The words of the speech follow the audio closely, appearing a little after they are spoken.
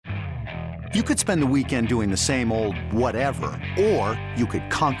You could spend the weekend doing the same old whatever, or you could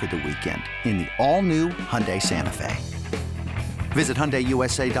conquer the weekend in the all-new Hyundai Santa Fe. Visit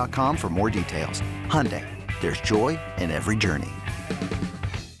HyundaiUSA.com for more details. Hyundai, there's joy in every journey.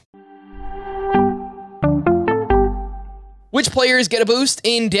 Which players get a boost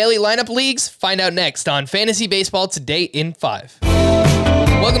in daily lineup leagues? Find out next on Fantasy Baseball Today in 5.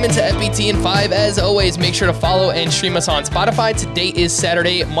 Welcome into FBT in 5. As always, make sure to follow and stream us on Spotify. Today is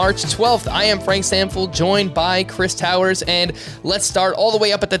Saturday, March 12th. I am Frank Stanfield, joined by Chris Towers, and let's start all the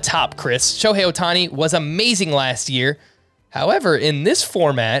way up at the top, Chris. Shohei Ohtani was amazing last year. However, in this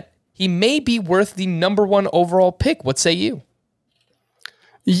format, he may be worth the number 1 overall pick. What say you?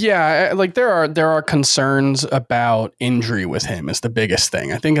 Yeah, like there are concerns about injury with him is the biggest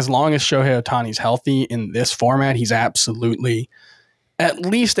thing. I think as long as Shohei Ohtani's healthy in this format, he's absolutely at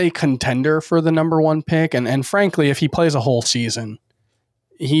least a contender for the number 1 pick. And frankly, if he plays a whole season,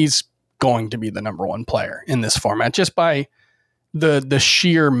 he's going to be the number 1 player in this format just by the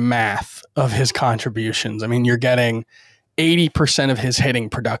sheer math of his contributions. I mean, you're getting 80% of his hitting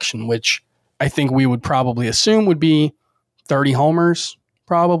production, which I think we would probably assume would be 30 homers,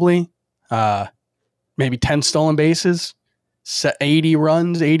 probably, maybe 10 stolen bases, 80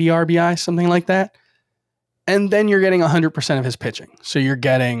 runs, 80 RBI, something like that. And then you're getting 100% of his pitching. So you're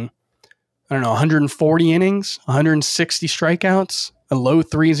getting, 140 innings, 160 strikeouts, a low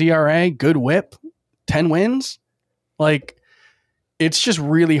 3 ERA, good whip, 10 wins. Like, it's just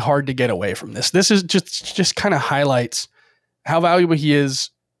really hard to get away from this. This is just kind of highlights how valuable he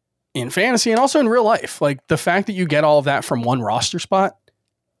is in fantasy and also in real life. Like, the fact that you get all of that from one roster spot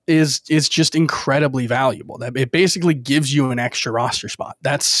is just incredibly valuable. That it basically gives you an extra roster spot.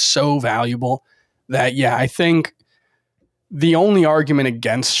 That's so valuable that, yeah, I think the only argument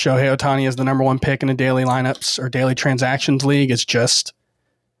against Shohei Ohtani as the number 1 pick in a daily lineups or daily transactions league is just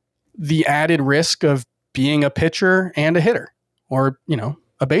the added risk of being a pitcher and a hitter or,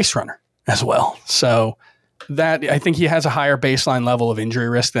 a base runner as well. So that I think he has a higher baseline level of injury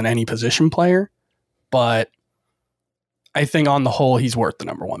risk than any position player, but I think on the whole, he's worth the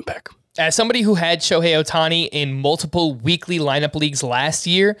number 1 pick. As somebody who had Shohei Ohtani in multiple weekly lineup leagues last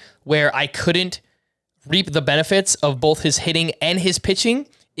year, where I couldn't reap the benefits of both his hitting and his pitching,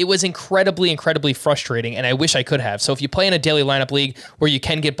 it was incredibly frustrating, and I wish I could have. So if you play in a daily lineup league where you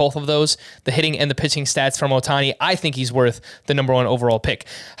can get both of those, the hitting and the pitching stats from Ohtani, I think he's worth the number 1 overall pick.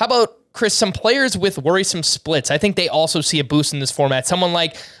 How about, Chris, some players with worrisome splits? I think they also see a boost in this format. Someone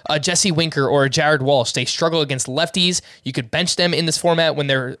like Jesse Winker or Jared Walsh, they struggle against lefties. You could bench them in this format when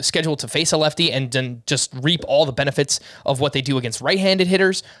they're scheduled to face a lefty and then just reap all the benefits of what they do against right-handed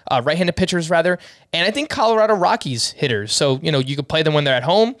pitchers rather. And I think Colorado Rockies hitters. So, you could play them when they're at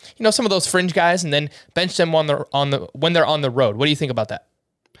home, some of those fringe guys, and then bench them when they're on the road. What do you think about that?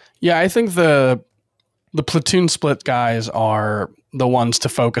 Yeah, I think the platoon split guys are the ones to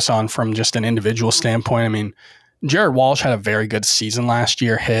focus on from just an individual standpoint. I mean, Jared Walsh had a very good season last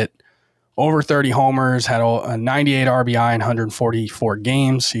year, hit over 30 homers, had a 98 RBI in 144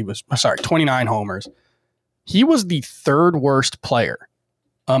 games. 29 homers. He was the 3rd worst player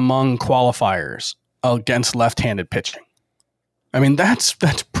among qualifiers against left-handed pitching. I mean, that's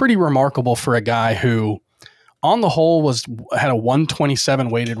pretty remarkable for a guy who, on the whole, had a 127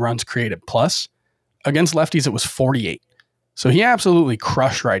 weighted runs created plus. Against lefties, it was 48. So he absolutely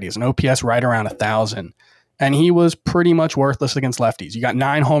crushed righties, an OPS right around 1,000. And he was pretty much worthless against lefties. You got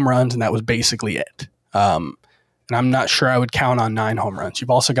 9 home runs, and that was basically it. And I'm not sure I would count on 9 home runs. You've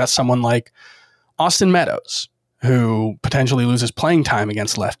also got someone like Austin Meadows, who potentially loses playing time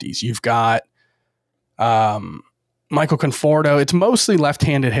against lefties. You've got Michael Conforto. It's mostly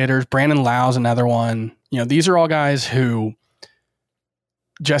left-handed hitters. Brandon Lau's another one. These are all guys who...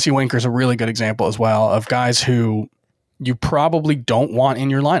 Jesse Winker's a really good example as well of guys who you probably don't want in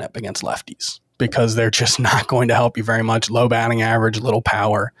your lineup against lefties because they're just not going to help you very much. Low batting average, little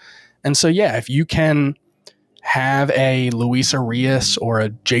power. And so, yeah, if you can have a Luis Arias or a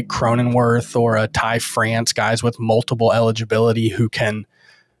Jake Cronenworth or a Ty France, guys with multiple eligibility who can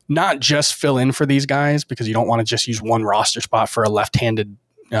not just fill in for these guys because you don't want to just use one roster spot for a left-handed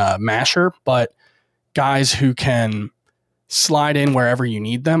masher, but guys who can slide in wherever you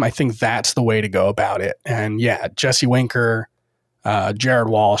need them. I think that's the way to go about it. And yeah, Jesse Winker, Jared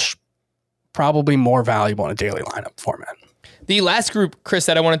Walsh, probably more valuable in a daily lineup format. The last group, Chris,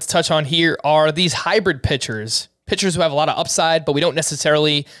 that I wanted to touch on here are these hybrid pitchers who have a lot of upside, but we don't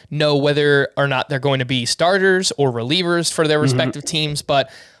necessarily know whether or not they're going to be starters or relievers for their respective teams.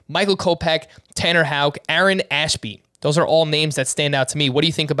 But Michael Kopech, Tanner Houck, Aaron Ashby, those are all names that stand out to me. What do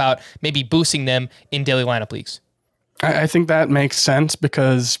you think about maybe boosting them in daily lineup leagues? I think that makes sense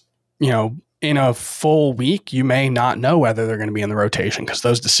because in a full week, you may not know whether they're going to be in the rotation because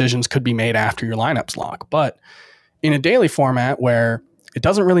those decisions could be made after your lineups lock. But in a daily format where it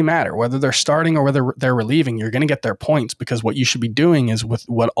doesn't really matter whether they're starting or whether they're relieving, you're going to get their points because what you should be doing is with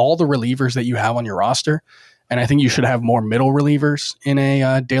what all the relievers that you have on your roster. And I think you should have more middle relievers in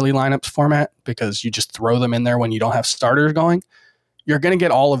a daily lineups format because you just throw them in there when you don't have starters going. You're going to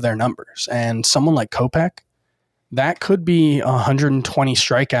get all of their numbers. And someone like Kopech, that could be 120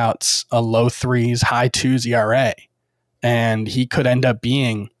 strikeouts, a low threes, high twos ERA. And he could end up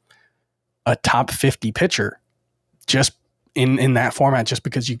being a top 50 pitcher just in that format, just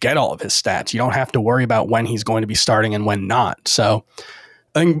because you get all of his stats. You don't have to worry about when he's going to be starting and when not. So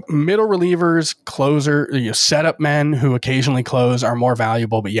I think middle relievers, closer, setup men who occasionally close are more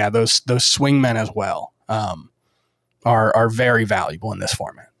valuable. But yeah, those swing men as well are very valuable in this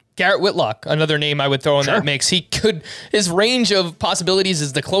format. Garrett Whitlock, another name I would throw in that mix. His range of possibilities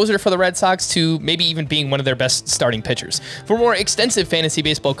is the closer for the Red Sox to maybe even being one of their best starting pitchers. For more extensive fantasy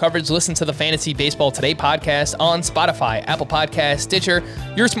baseball coverage, listen to the Fantasy Baseball Today podcast on Spotify, Apple Podcasts, Stitcher,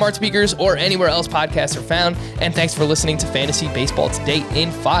 your smart speakers, or anywhere else podcasts are found. And thanks for listening to Fantasy Baseball Today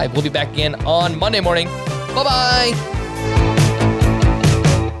in 5. We'll be back again on Monday morning. Bye-bye.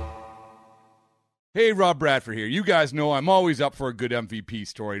 Hey, Rob Bradford here. You guys know I'm always up for a good MVP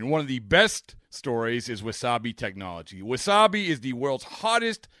story, and one of the best stories is Wasabi Technology. Wasabi is the world's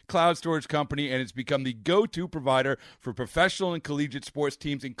hottest cloud storage company, and it's become the go-to provider for professional and collegiate sports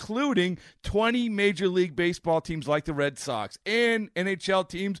teams, including 20 Major League Baseball teams like the Red Sox and NHL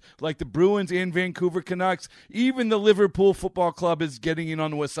teams like the Bruins and Vancouver Canucks. Even the Liverpool Football Club is getting in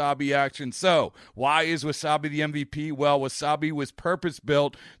on the Wasabi action. So, why is Wasabi the MVP? Well, Wasabi was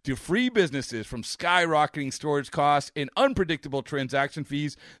purpose-built to free businesses from skyrocketing storage costs and unpredictable transaction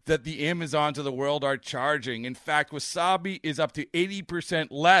fees that the Amazons of the world are charging. In fact, Wasabi is up to 80%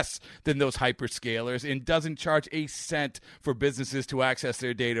 less than those hyperscalers and doesn't charge a cent for businesses to access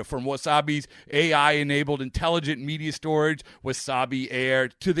their data. From Wasabi's AI-enabled intelligent media storage, Wasabi Air,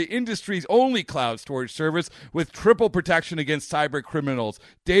 to the industry's only cloud storage service with triple protection against cyber criminals,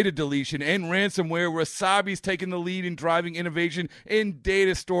 data deletion, and ransomware, Wasabi's taken the lead in driving innovation in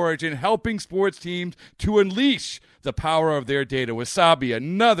data storage and helping sports teams to unleash the power of their data. Wasabi,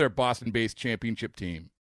 another Boston-based championship team.